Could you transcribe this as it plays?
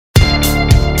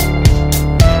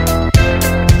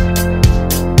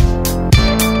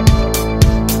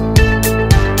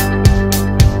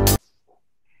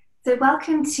So,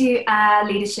 welcome to our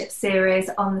leadership series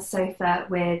on the sofa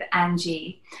with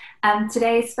Angie.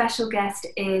 Today's special guest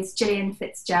is Gillian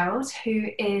Fitzgerald, who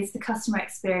is the Customer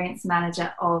Experience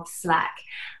Manager of Slack.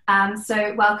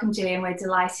 So, welcome, Gillian. We're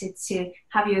delighted to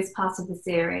have you as part of the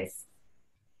series.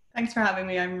 Thanks for having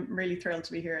me. I'm really thrilled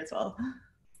to be here as well.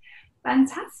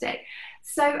 Fantastic.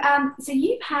 So,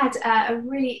 you've had a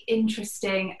really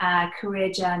interesting career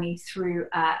journey through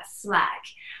Slack.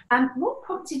 What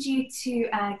prompted you to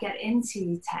get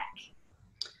into tech?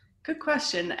 Good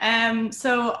question.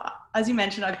 So, as you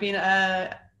mentioned, I've been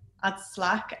at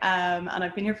Slack, and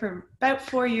I've been here for about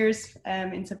 4 years.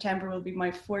 In September will be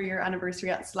my 4-year anniversary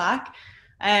at Slack.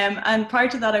 And prior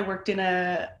to that, I worked in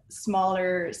a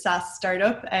smaller SaaS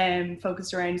startup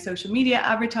focused around social media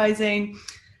advertising.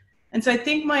 And so I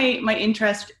think my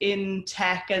interest in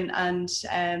tech and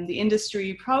the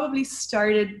industry probably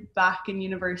started back in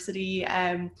university.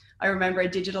 I remember a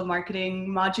digital marketing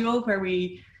module where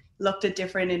we looked at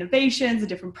different innovations and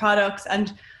different products.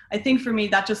 And I think for me,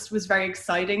 that just was very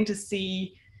exciting to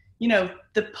see,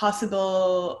 the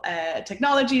possible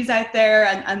technologies out there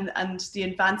and the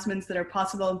advancements that are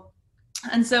possible.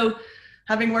 And so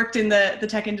having worked in the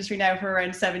tech industry now for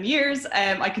around 7 years,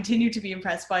 I continue to be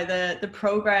impressed by the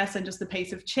progress and just the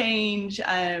pace of change.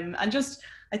 And just,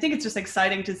 I think it's just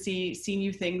exciting to see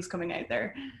new things coming out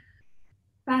there.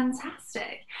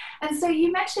 Fantastic. And so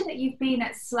you mentioned that you've been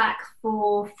at Slack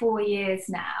for 4 years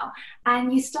now,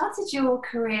 and you started your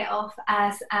career off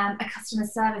as a customer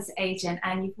service agent,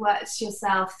 and you've worked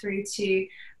yourself through to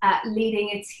leading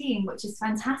a team, which is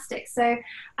fantastic. So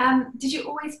did you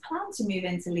always plan to move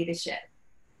into leadership?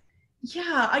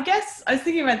 Yeah, I guess I was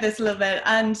thinking about this a little bit,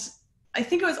 and I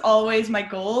think it was always my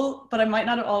goal, but I might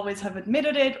not always have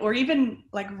admitted it or even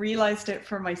realized it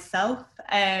for myself.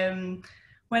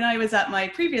 When I was at my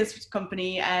previous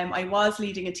company, I was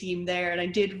leading a team there, and I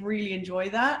did really enjoy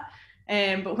that.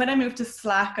 But when I moved to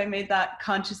Slack, I made that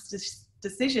conscious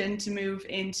decision to move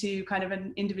into kind of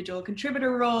an individual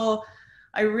contributor role.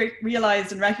 I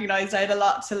realized and recognized I had a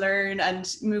lot to learn,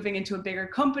 and moving into a bigger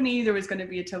company, there was going to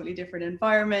be a totally different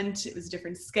environment. It was a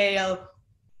different scale.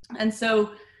 And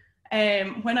so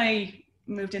when I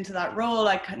moved into that role,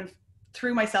 I kind of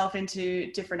threw myself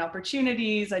into different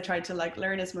opportunities. I tried to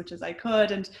learn as much as I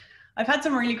could. And I've had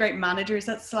some really great managers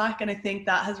at Slack, and I think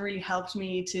that has really helped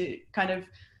me to kind of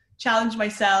challenge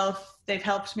myself. They've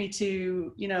helped me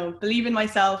to, believe in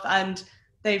myself, and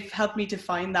they've helped me to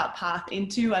find that path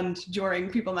into and during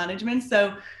people management.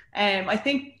 So I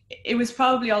think it was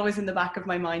probably always in the back of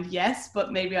my mind, yes,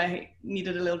 but maybe I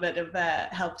needed a little bit of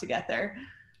help to get there.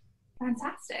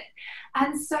 Fantastic.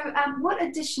 And so what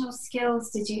additional skills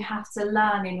did you have to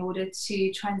learn in order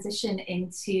to transition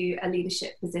into a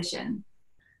leadership position?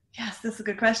 Yes, that's a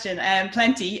good question.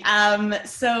 Plenty.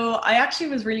 So I actually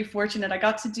was really fortunate. I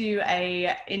got to do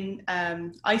a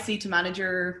IC to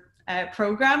manager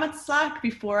program at Slack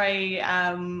before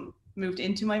I moved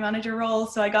into my manager role.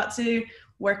 So I got to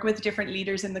work with different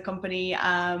leaders in the company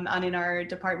and in our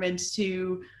department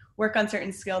to work on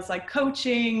certain skills like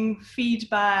coaching,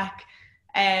 feedback,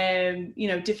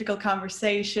 difficult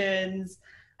conversations,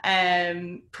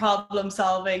 problem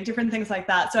solving, different things like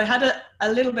that. So I had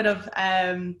a little bit of,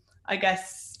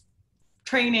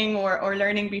 training or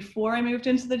learning before I moved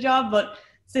into the job. But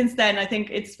since then, I think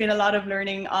it's been a lot of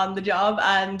learning on the job,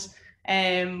 and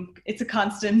it's a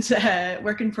constant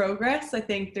work in progress. I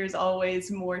think there's always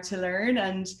more to learn,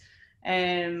 and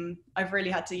I've really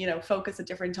had to, focus at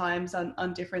different times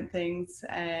on different things,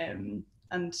 and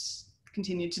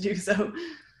continue to do so.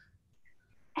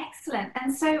 Excellent.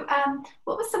 And so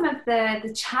what were some of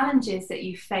the challenges that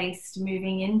you faced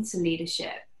moving into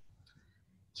leadership?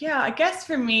 Yeah, I guess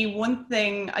for me, one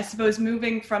thing, I suppose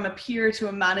moving from a peer to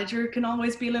a manager can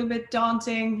always be a little bit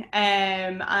daunting,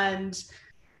 and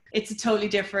it's a totally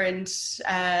different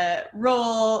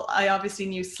role. I obviously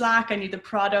knew Slack, I knew the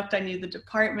product, I knew the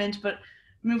department, but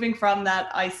moving from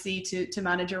that IC to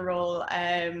manager role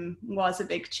was a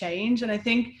big change. And I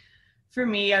think for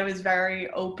me, I was very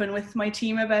open with my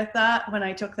team about that when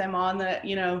I took them on, that,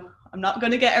 I'm not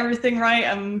going to get everything right.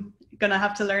 I'm going to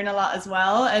have to learn a lot as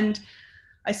well. And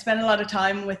I spent a lot of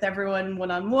time with everyone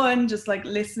one-on-one, just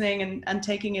listening and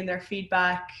taking in their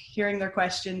feedback, hearing their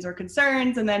questions or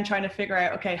concerns, and then trying to figure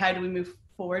out, okay, how do we move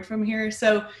forward from here?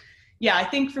 So yeah, I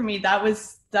think for me, that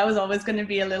was always going to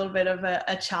be a little bit of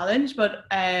a challenge, but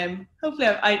hopefully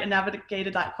I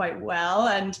navigated that quite well.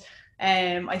 And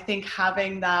I think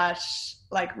having that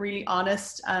really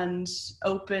honest and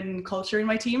open culture in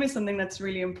my team is something that's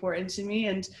really important to me,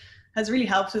 and has really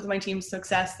helped with my team's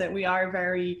success, that we are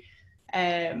very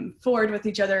forward with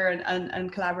each other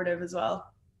and collaborative as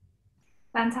well.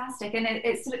 Fantastic. And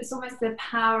it's almost the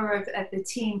power of the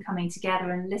team coming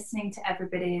together and listening to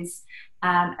everybody's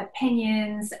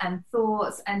opinions and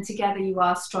thoughts. And together you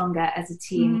are stronger as a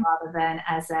team rather than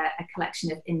as a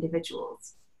collection of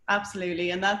individuals.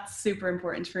 Absolutely. And that's super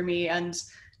important for me. And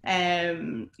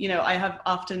you know, I have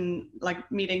often like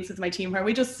meetings with my team where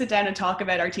we just sit down and talk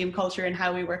about our team culture and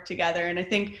how we work together. And I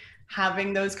think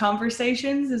having those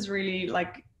conversations is really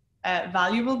like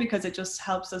valuable, because it just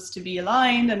helps us to be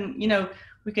aligned, and you know,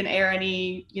 we can air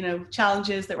any, you know,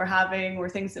 challenges that we're having or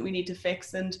things that we need to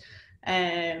fix, and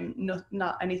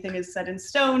not anything is set in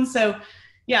stone. So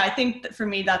yeah, I think that for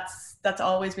me that's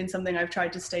always been something I've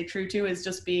tried to stay true to, is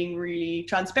just being really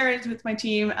transparent with my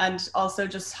team, and also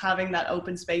just having that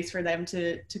open space for them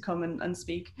to come and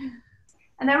speak.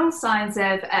 And they're all signs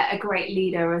of a great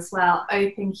leader as well: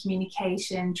 open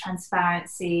communication,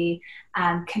 transparency,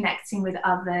 connecting with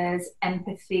others,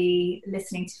 empathy,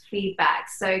 listening to feedback.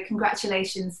 So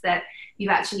congratulations that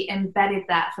you've actually embedded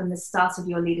that from the start of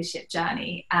your leadership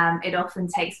journey. It often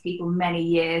takes people many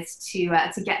years to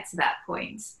get to that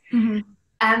point.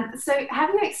 So have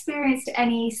you experienced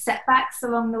any setbacks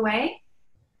along the way?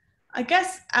 I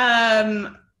guess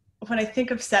when I think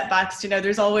of setbacks, you know,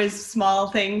 there's always small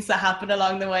things that happen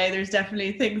along the way. There's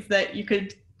definitely things that you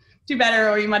could do better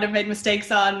or you might have made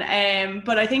mistakes on.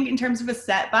 But I think in terms of a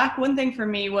setback, one thing for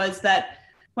me was that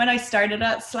when I started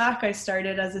at Slack, I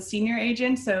started as a senior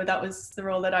agent. So that was the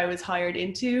role that I was hired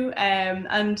into.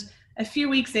 And a few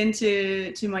weeks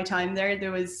into my time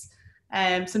there was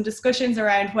some discussions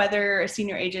around whether a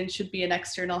senior agent should be an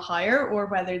external hire or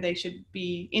whether they should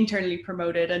be internally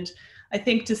promoted. And I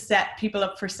think to set people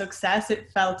up for success, it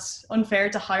felt unfair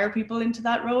to hire people into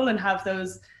that role and have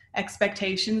those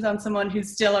expectations on someone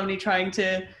who's still only trying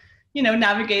to, you know,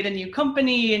 navigate a new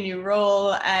company, a new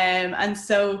role. And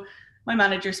so my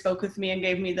manager spoke with me and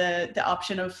gave me the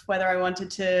option of whether I wanted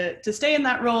to stay in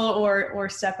that role or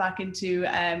step back into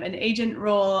an agent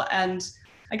role. And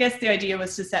I guess the idea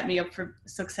was to set me up for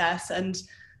success. And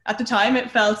at the time,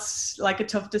 it felt like a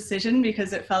tough decision,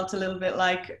 because it felt a little bit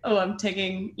like, oh, I'm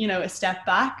taking, you know, a step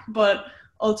back. But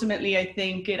ultimately, I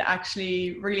think it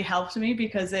actually really helped me,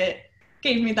 because it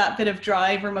gave me that bit of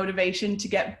drive or motivation to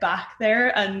get back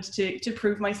there and to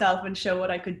prove myself and show what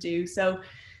I could do. So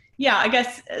yeah, I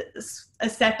guess a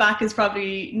setback is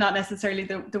probably not necessarily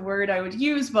the word I would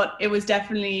use, but it was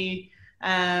definitely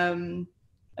a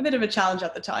bit of a challenge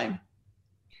at the time.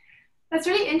 That's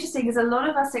really interesting, because a lot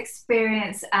of us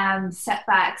experience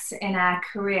setbacks in our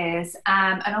careers,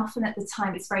 and often at the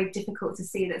time it's very difficult to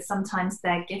see that sometimes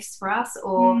they're gifts for us,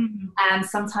 or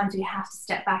sometimes we have to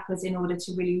step backwards in order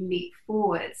to really leap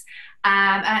forwards.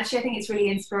 And actually, I think it's really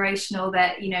inspirational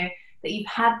that, you know, that you've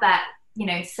had that, you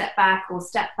know, setback or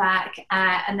step back,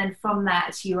 and then from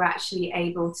that you're actually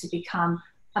able to become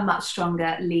a much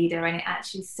stronger leader, and it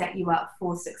actually set you up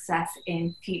for success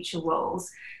in future roles.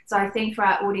 So I think for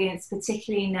our audience,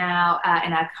 particularly now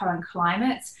in our current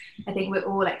climate, I think we're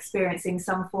all experiencing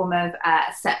some form of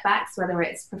setbacks, whether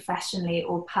it's professionally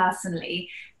or personally.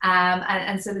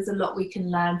 And so there's a lot we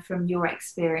can learn from your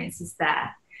experiences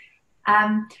there.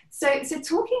 So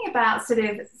talking about sort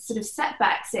of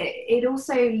setbacks, it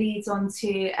also leads on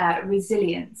to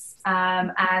resilience,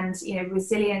 and you know,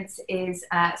 resilience is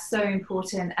so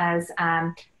important as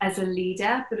a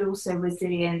leader, but also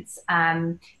resilience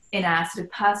in our sort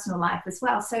of personal life as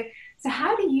well. So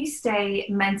how do you stay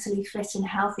mentally fit and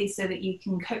healthy so that you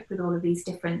can cope with all of these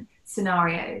different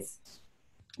scenarios?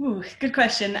 Ooh, good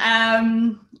question.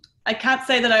 I can't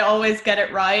say that I always get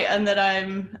it right and that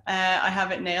I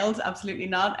have it nailed. Absolutely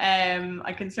not.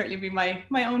 I can certainly be my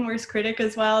own worst critic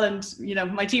as well, and you know,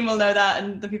 my team will know that,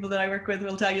 and the people that I work with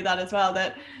will tell you that as well.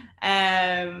 That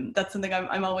that's something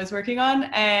I'm always working on.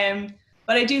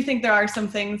 But I do think there are some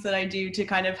things that I do to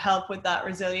kind of help with that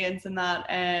resilience and that,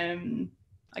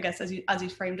 I guess as you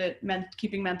framed it,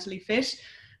 keeping mentally fit.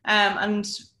 And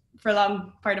for a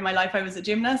long part of my life, I was a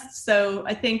gymnast. So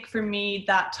I think for me,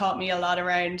 that taught me a lot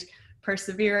around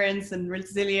perseverance and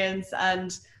resilience,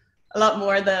 and a lot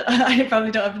more that I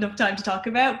probably don't have enough time to talk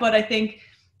about. But I think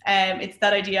it's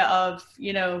that idea of,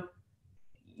 you know,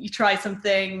 you try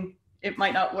something, it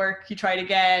might not work, you try it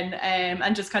again,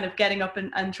 and just kind of getting up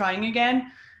and trying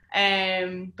again.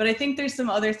 But I think there's some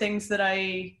other things that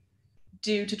I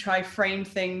do to try frame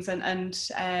things and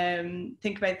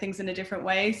think about things in a different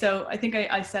way. So I think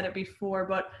I said it before,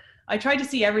 but I try to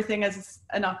see everything as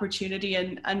an opportunity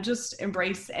and just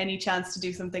embrace any chance to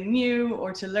do something new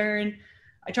or to learn.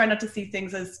 I try not to see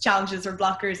things as challenges or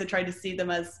blockers. I try to see them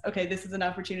as, okay, this is an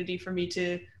opportunity for me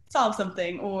to solve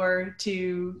something or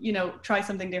to, you know, try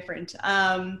something different.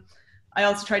 I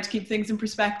also try to keep things in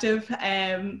perspective.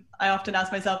 I often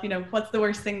ask myself, what's the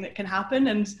worst thing that can happen?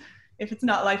 And if it's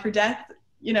not life or death,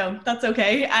 that's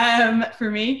okay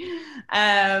for me.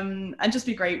 And just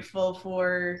be grateful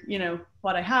for,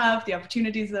 what I have, the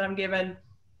opportunities that I'm given.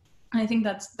 And I think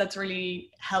that's really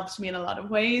helped me in a lot of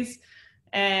ways.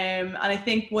 And I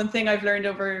think one thing I've learned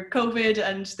over COVID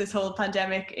and this whole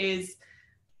pandemic is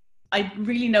I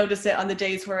really notice it on the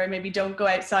days where I maybe don't go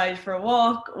outside for a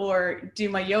walk or do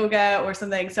my yoga or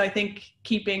something. So I think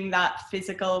keeping that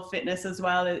physical fitness as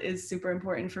well is super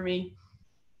important for me.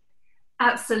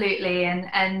 Absolutely,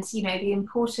 and the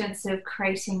importance of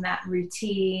creating that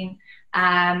routine,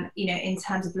 in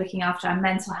terms of looking after our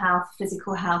mental health,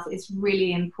 physical health is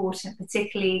really important,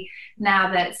 particularly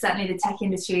now that certainly the tech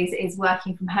industry is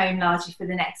working from home largely for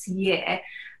the next year.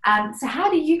 So how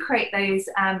do you create those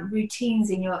routines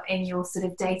in your sort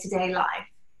of day-to-day life?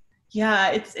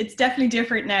 Yeah, it's definitely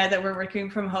different now that we're working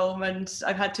from home, and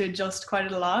I've had to adjust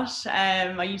quite a lot.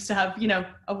 I used to have,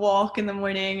 a walk in the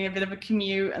morning, a bit of a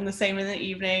commute, and the same in the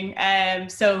evening.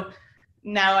 So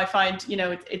now I find,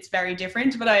 it's very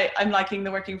different, but I'm liking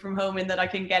the working from home in that I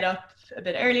can get up a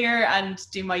bit earlier and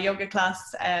do my yoga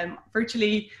class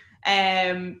virtually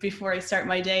before I start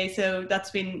my day. So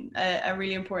that's been a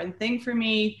really important thing for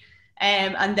me.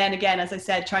 And then again, as I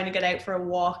said, trying to get out for a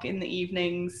walk in the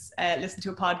evenings, listen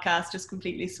to a podcast, just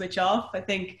completely switch off. I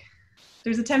think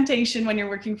there's a temptation when you're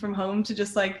working from home to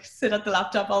just like sit at the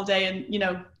laptop all day, and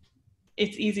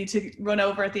it's easy to run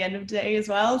over at the end of the day as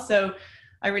well. So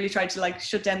I really try to like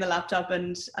shut down the laptop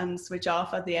and switch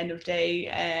off at the end of day.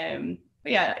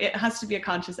 But yeah, it has to be a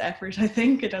conscious effort, I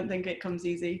think. I don't think it comes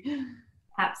easy.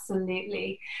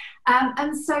 Absolutely.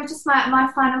 And so just my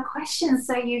final question.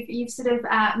 So you've sort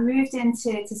of moved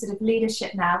into sort of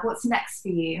leadership now. What's next for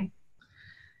you?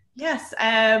 Yes.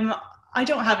 I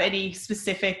don't have any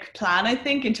specific plan, I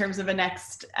think, in terms of a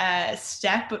next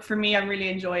step. But for me, I'm really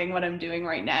enjoying what I'm doing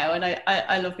right now. And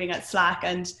I love being at Slack,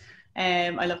 and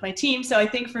I love my team. So I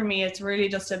think for me, it's really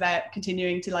just about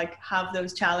continuing to like have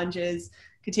those challenges,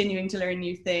 continuing to learn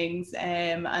new things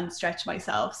and stretch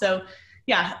myself. So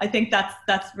yeah, I think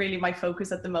that's really my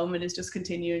focus at the moment, is just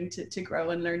continuing to grow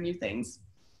and learn new things.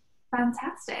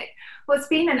 Fantastic. Well, it's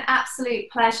been an absolute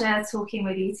pleasure talking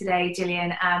with you today,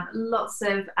 Gillian. Lots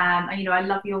of, I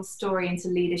love your story into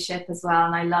leadership as well.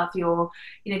 And I love your,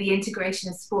 the integration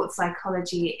of sports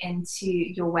psychology into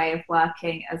your way of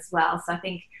working as well. So I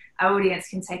think our audience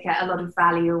can take a lot of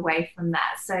value away from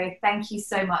that. So thank you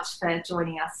so much for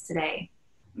joining us today.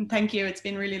 Thank you. It's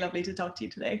been really lovely to talk to you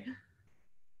today.